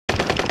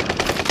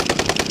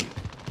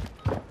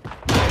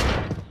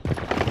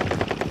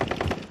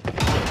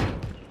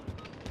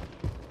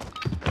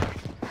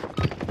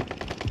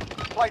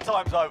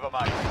Playtime's over,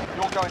 mate.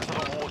 You're going to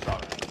the war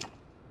zone.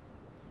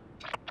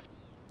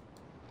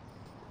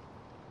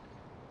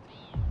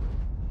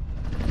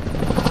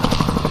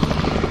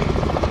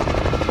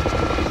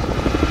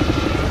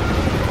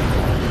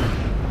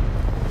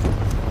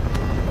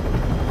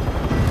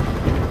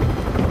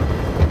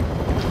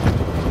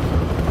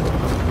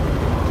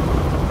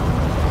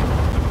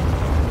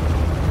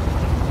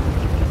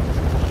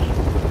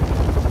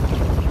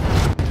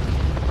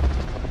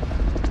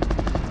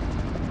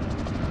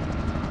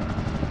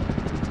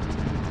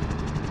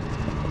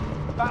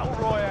 Battle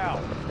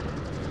Royale.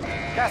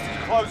 Gas is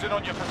closing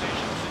on your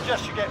position.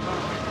 Suggest you get moving.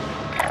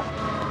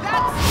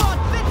 That spot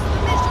fits the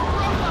mission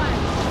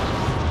profile!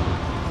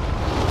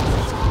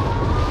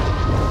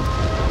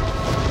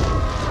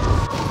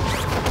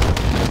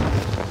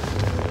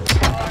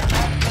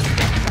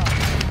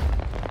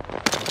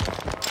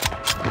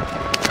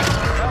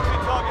 Bounty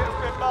target has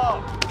been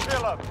marked.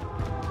 Kill him.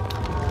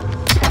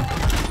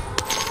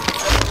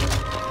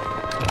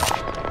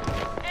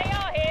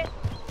 AR here!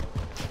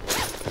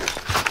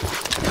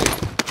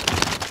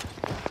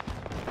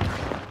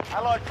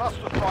 Allied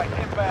cluster strike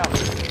inbound.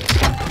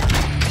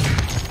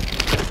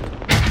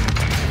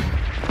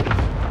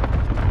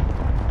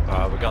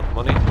 We got the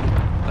money.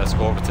 Let's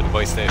go over to the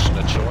buy station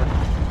at shore.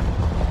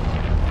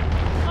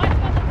 I've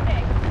got the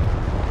pick.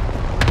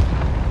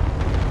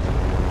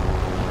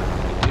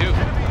 You.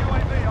 Enemy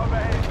UAV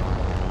overhead.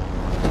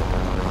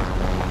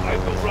 I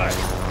will right.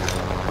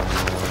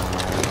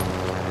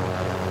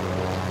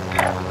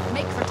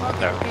 Make for target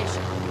There.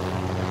 location.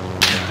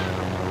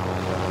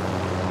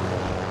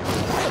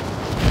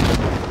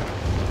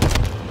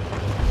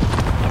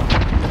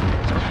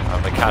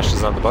 My cash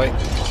is on the buy.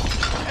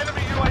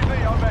 Enemy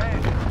UAV overhead.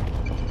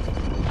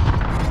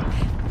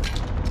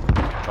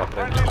 Drop it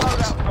Friendly in.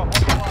 loadout drop on the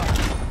way.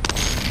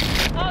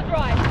 I'll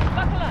drive.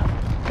 Buckle up.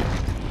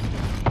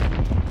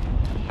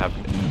 Have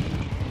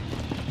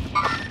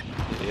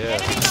yeah.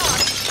 Enemy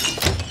marked.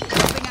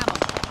 Dropping ammo.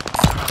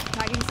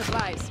 Tagging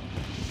supplies.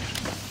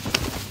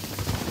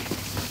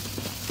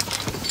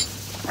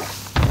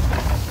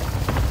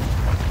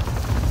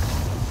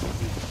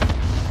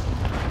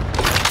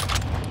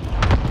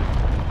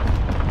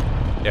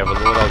 Yeah, we'll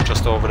load out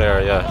just over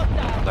there, yeah.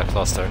 That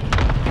cluster.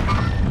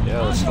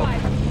 Yeah, I'll let's go.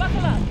 drive.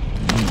 Buckle up.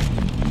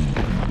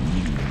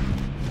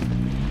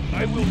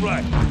 I will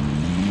right.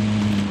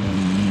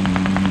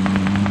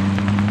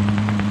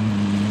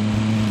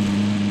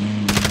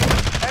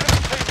 Enemy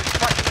team is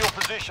tracking your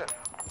position.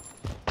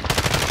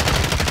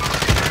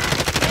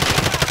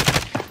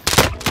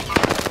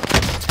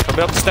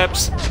 Coming up the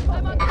steps. I'm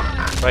on the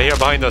line. Right here,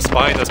 behind us,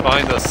 behind us,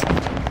 behind us.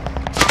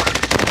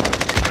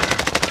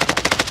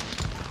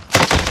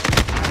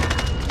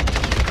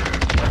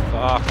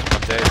 Fuck,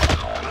 I'm dead.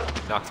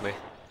 He knocked me.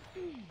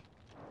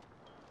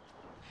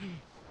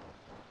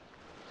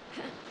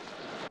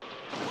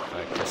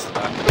 Right, kiss the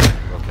back.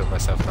 I'll kill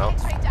myself now.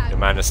 Your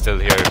man is still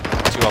here.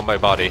 2 on my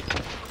body.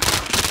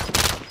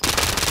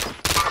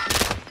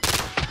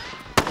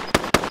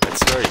 I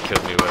swear he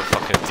killed me with a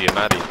fucking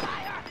Diamatti.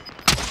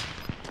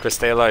 Chris,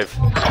 stay alive.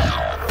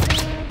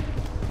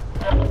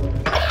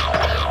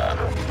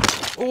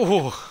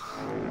 Ooh.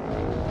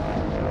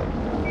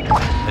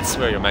 I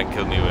swear your man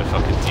killed me with a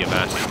fucking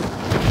Diamatti.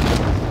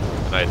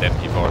 And I had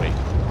MP40.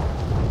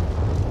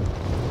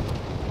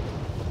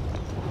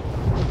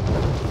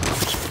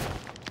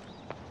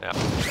 Yeah.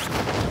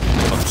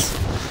 Oops.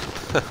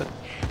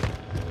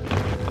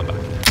 I'm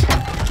back.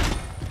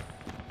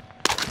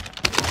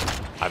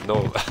 I've no...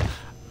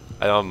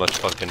 I don't have much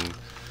fucking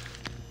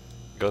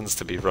guns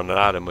to be running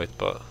at him with,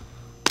 but...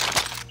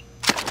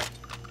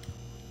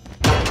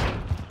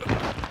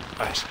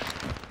 Right.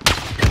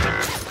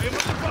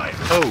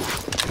 Oh!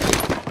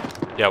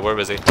 Yeah, where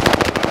was he?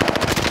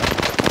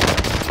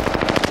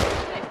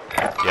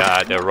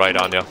 Yeah, they're right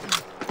on you.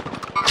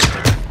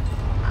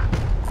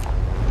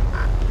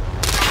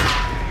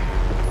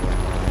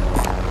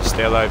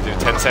 Stay alive, dude.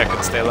 10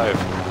 seconds, stay alive.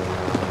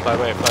 Fly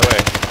away, fly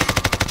away.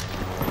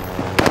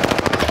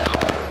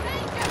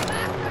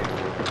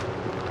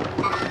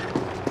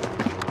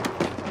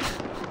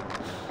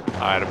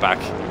 Alright, I'm back.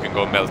 You can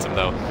go and melt him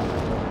now.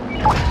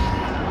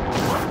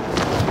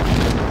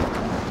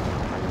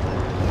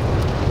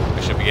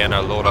 We should be getting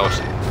our loadout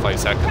in 5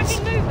 seconds.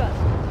 Tracking mover.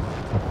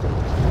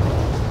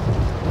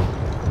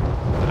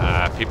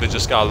 People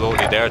just got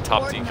loaded there,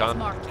 top Coordinates decon.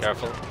 marked.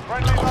 Careful.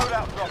 Friendly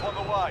loadout drop on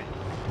the way.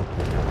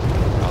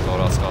 Our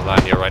loadout's gonna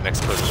land here right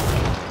next to us.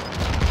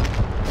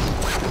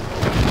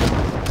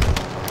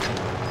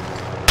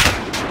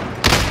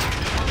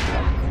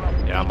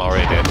 Yeah, I'm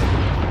already dead.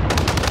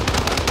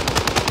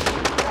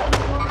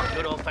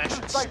 Good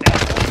old-fashioned Safe.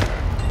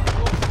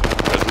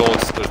 There's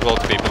loads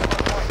of people.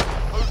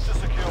 Move to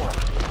secure.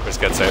 Chris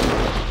gets out.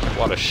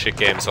 What a shit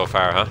game so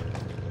far, huh?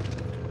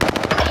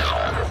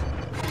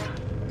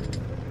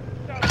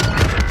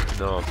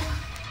 No.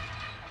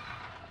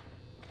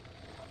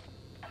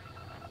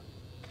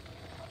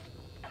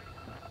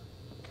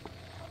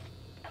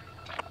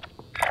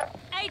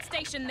 Aid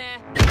station there.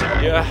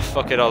 Yeah,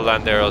 fuck it, I'll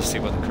land there, I'll see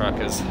what the crack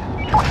is.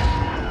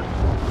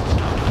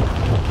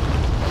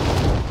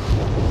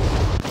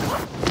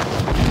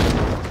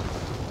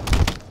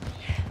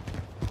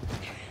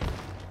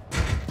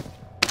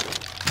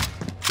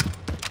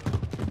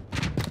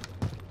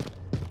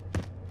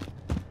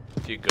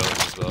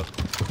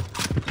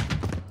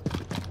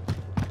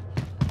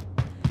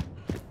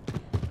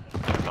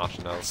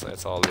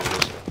 It's all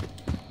looted.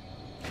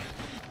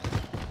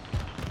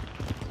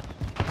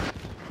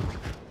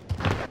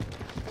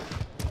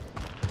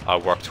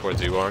 I'll work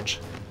towards you, Orange.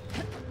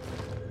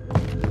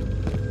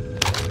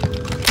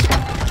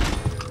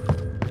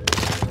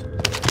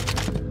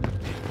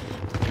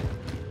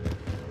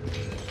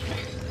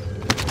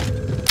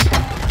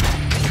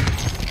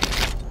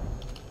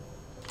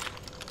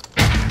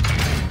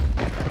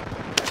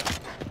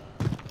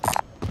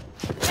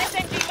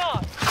 SMG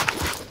marked.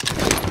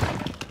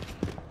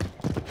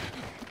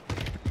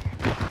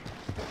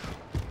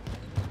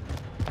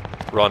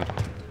 Run.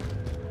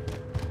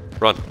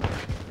 Run.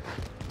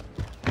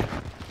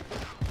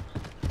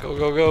 Go,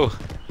 go, go.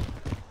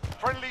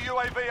 Friendly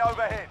UAV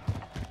overhead.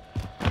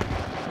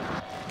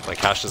 My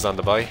cash is on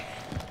the buy.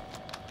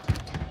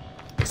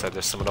 Looks like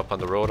there's someone up on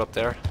the road up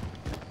there.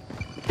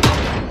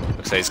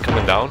 Looks like he's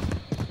coming down.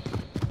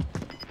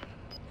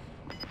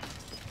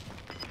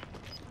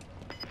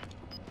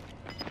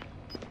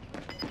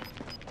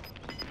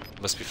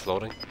 Must be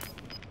floating.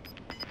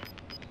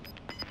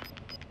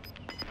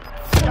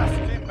 Gas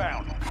is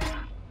inbound.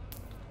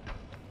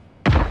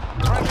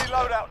 Friendly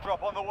loadout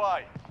drop on the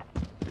way.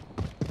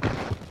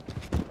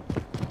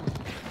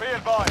 Be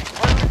advised,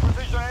 friendly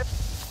precision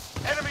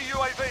enemy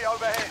UAV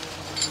overhead.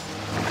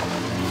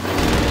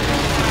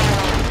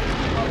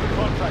 Under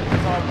contact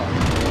is over.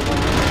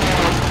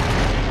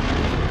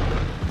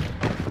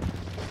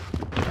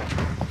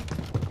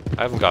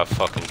 I haven't got a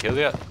fucking kill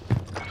yet.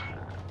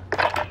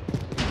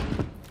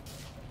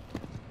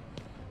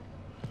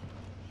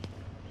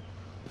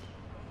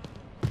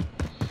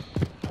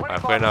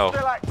 Where now?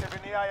 Still active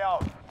in the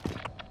AO.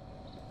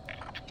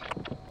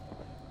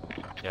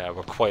 Yeah,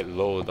 we're quite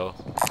low though.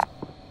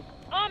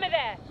 Armor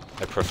there.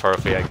 I prefer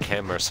if we had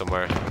Chem or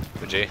somewhere.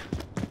 Would you?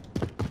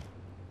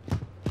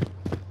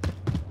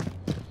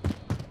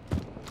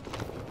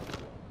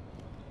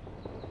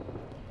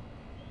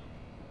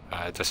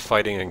 Just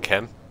fighting in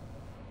Chem.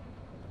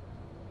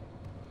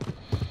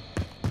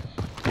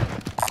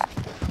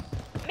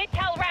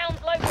 Mid-cal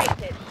rounds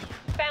located.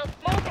 Found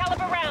small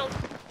caliber rounds.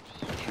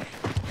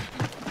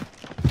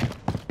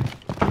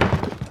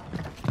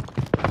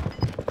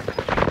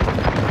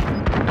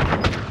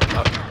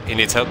 Oh, he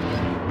needs help.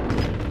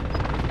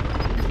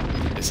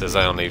 He says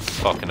I only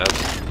fucking help.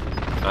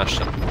 Smashed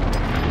him.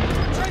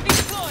 Trophy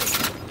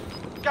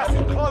deployed. Gas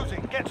is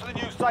closing. Get to the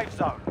new safe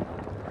zone.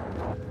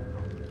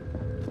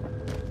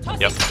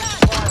 Tossing Yep. stun.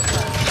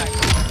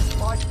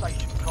 Spy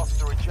station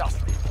costs are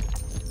adjusted.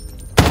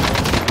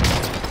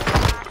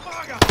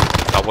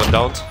 Got one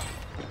downed.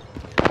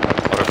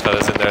 Other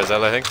fellas in there as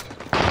well, I think.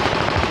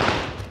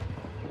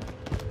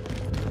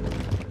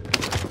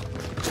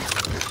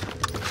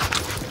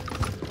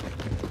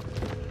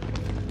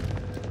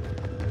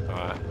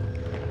 Alright.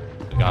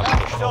 We got to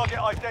push up. Target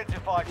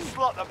identified.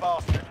 Slot the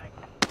bastard.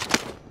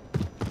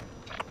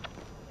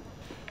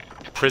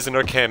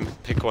 Prisoner Chem,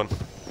 pick one.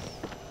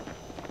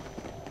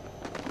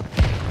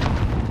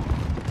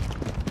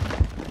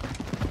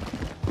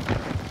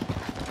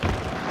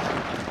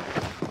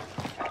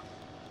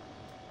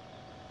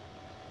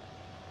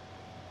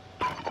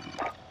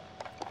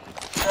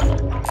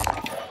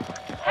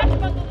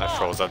 I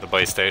froze at the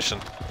buy station.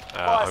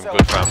 I'm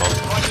good for ammo.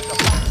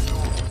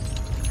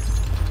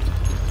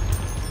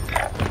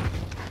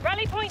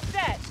 Rally point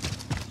set.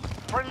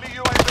 Friendly UAV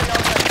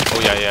overhead.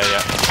 Oh yeah, yeah,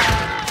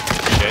 yeah.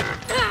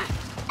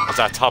 Shit. Was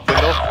that top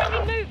window?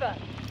 Friendly mover.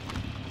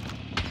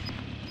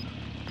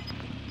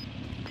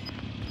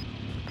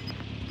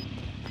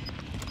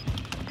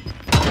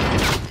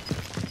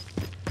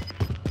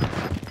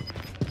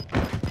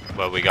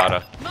 Well, we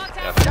gotta Marked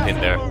get out. in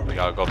there. We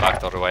gotta go back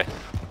the other way.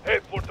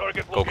 Head for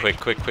target Go location.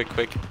 quick, quick,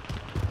 quick, quick.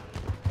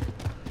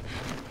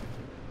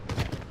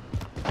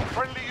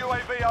 Friendly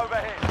UAV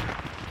overhead.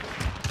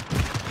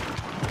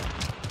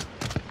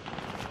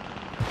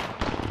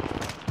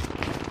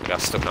 We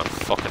got stuck on a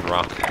fucking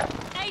rock.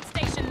 Aid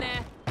station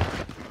there.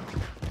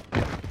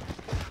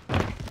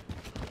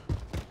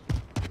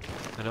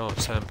 I know,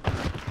 Sam.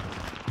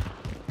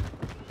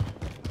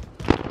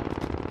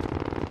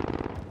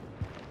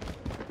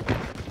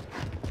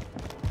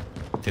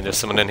 I think there's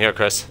someone in here,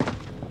 Chris.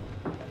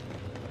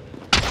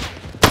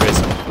 There is.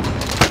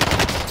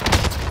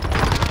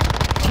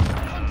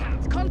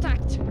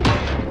 Contact.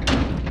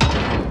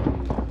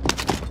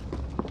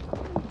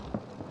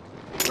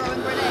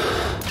 Throwing grenade.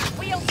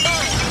 Wheel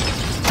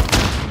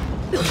fire.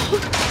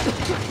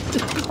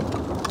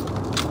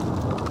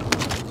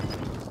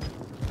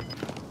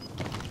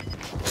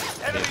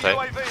 Enemy Okay.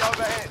 UAV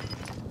overhead.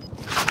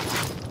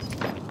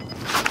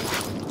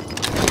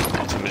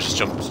 Someone just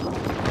jumped.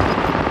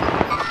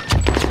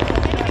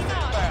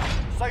 Inbound.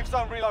 Safe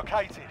zone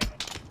relocated.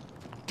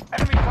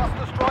 Enemy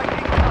cluster strike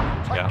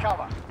incoming. Take Yeah.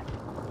 cover.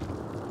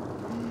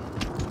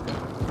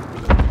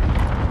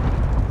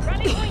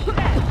 Rally point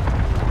set.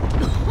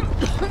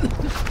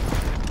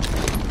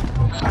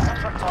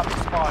 Contract time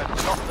expired.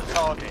 Lost the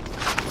target.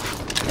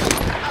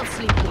 I'll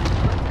sleep here.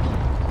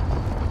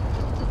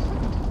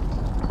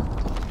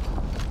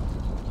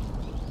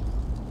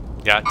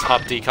 Yeah,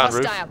 top decon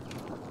roof. Hostile.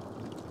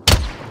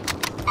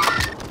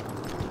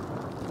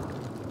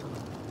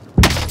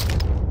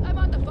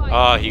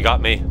 Oh, he got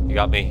me. He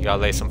got me. You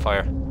gotta lay some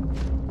fire.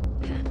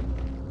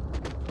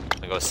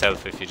 I go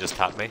south if you just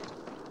tap me.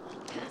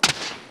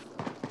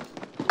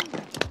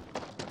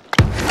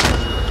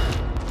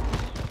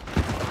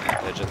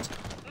 Legend.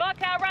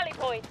 Mark our rally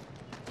point.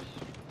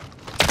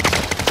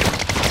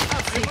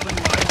 I'll see when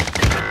you're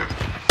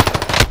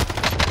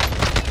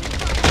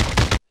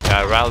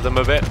Yeah, I riled him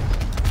a bit.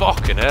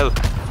 Fucking hell.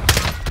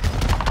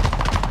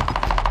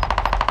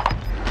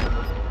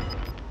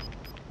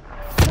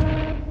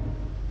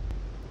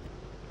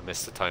 I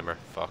missed the timer.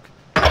 Fuck.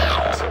 So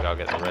I gotta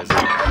get the res.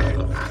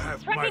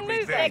 Have my Tracking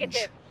move revenge.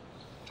 negative.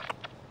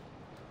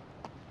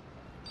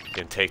 You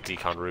can take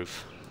decon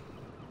roof.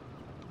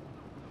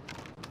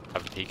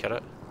 Have a peek at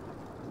it.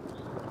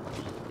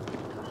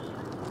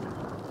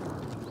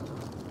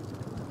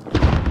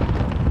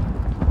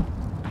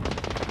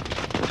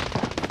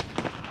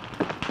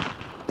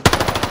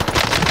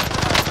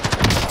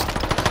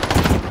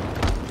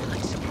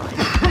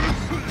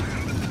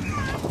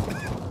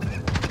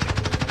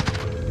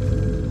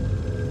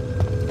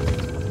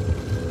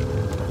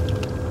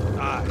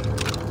 I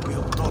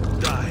will not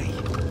die.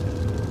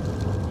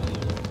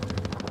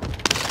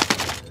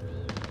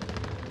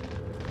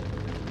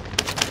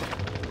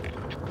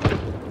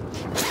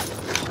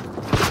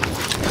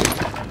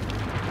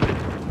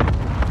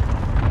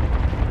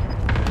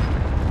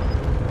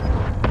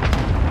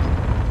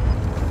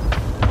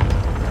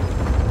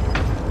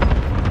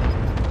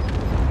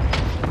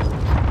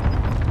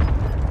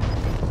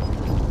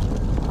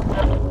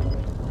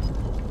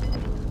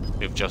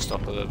 Move just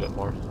up a little bit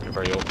more. You're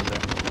very open there.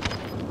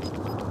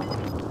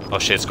 Oh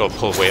shit, it's gonna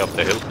pull way up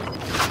the hill.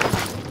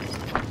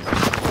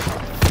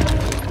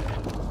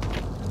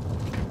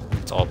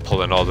 It's all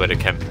pulling all the way to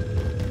camp.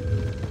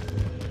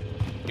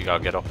 You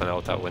gotta get up and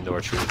out that window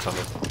or through the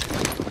tunnel.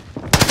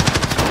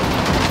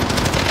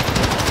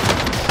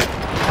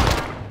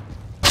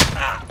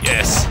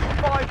 Yes!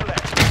 5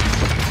 left.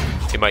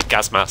 Teammate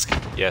gas mask.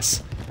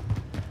 Yes.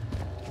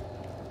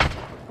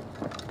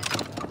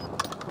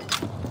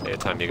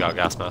 Anytime you got a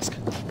gas mask.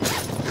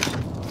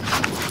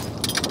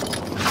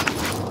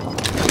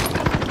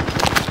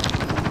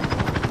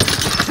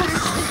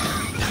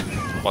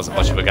 Wasn't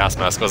much of a gas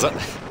mask, was it?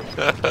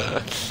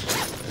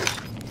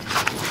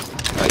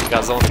 Right, you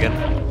got zoned again.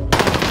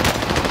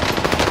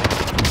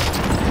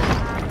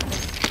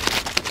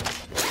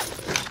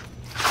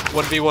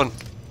 One v one.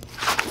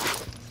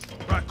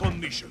 Back on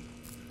mission.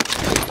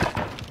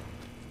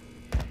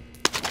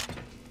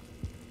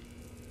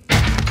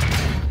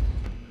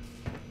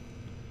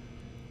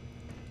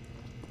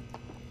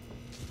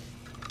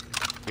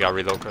 You gotta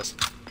reload, Chris.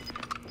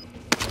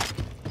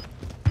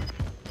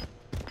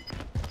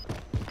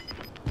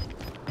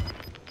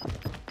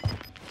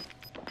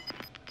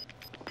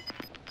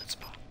 Good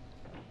spot.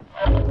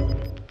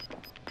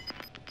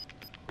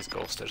 He's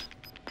ghosted.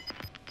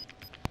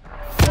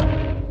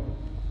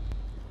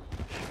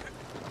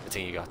 I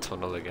think you got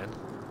tunnel again.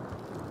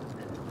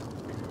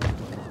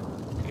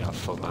 You got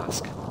full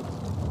mask.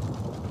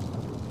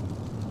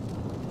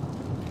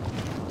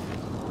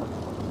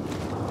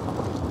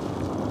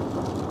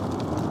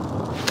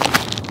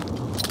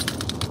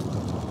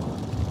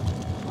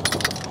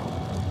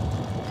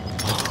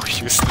 Oh,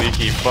 you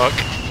sneaky fuck.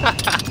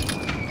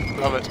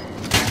 Love it.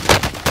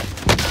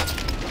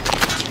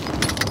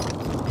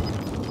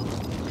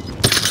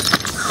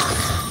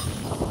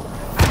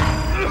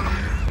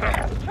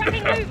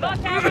 Tracking move. Mark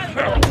our rally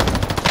point.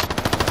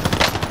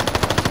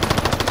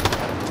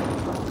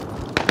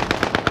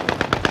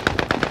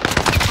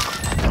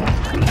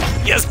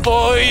 Yes,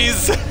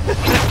 boys!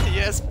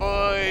 Yes,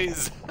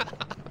 boys!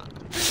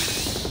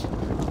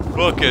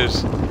 Fuck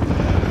it.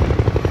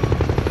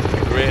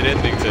 A great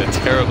ending to a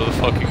terrible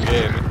fucking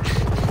game.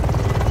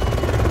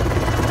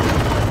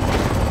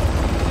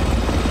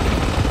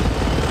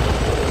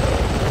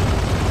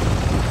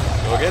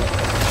 Go again?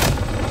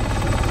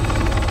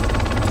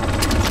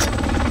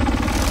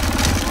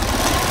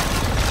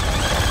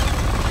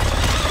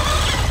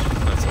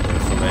 That's a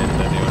beautiful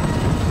end anyway.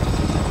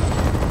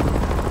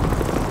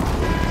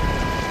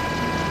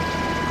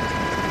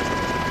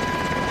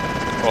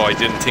 Oh, I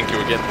didn't think you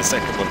were getting the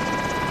second one.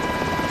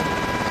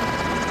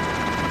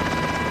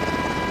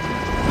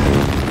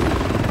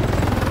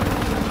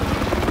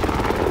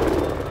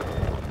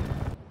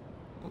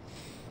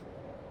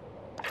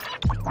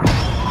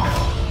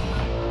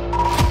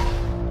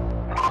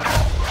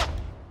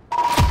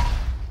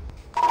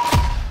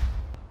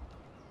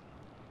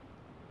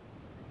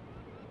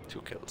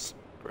 Two kills.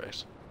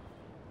 Great.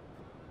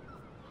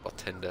 About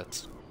 10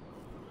 deaths.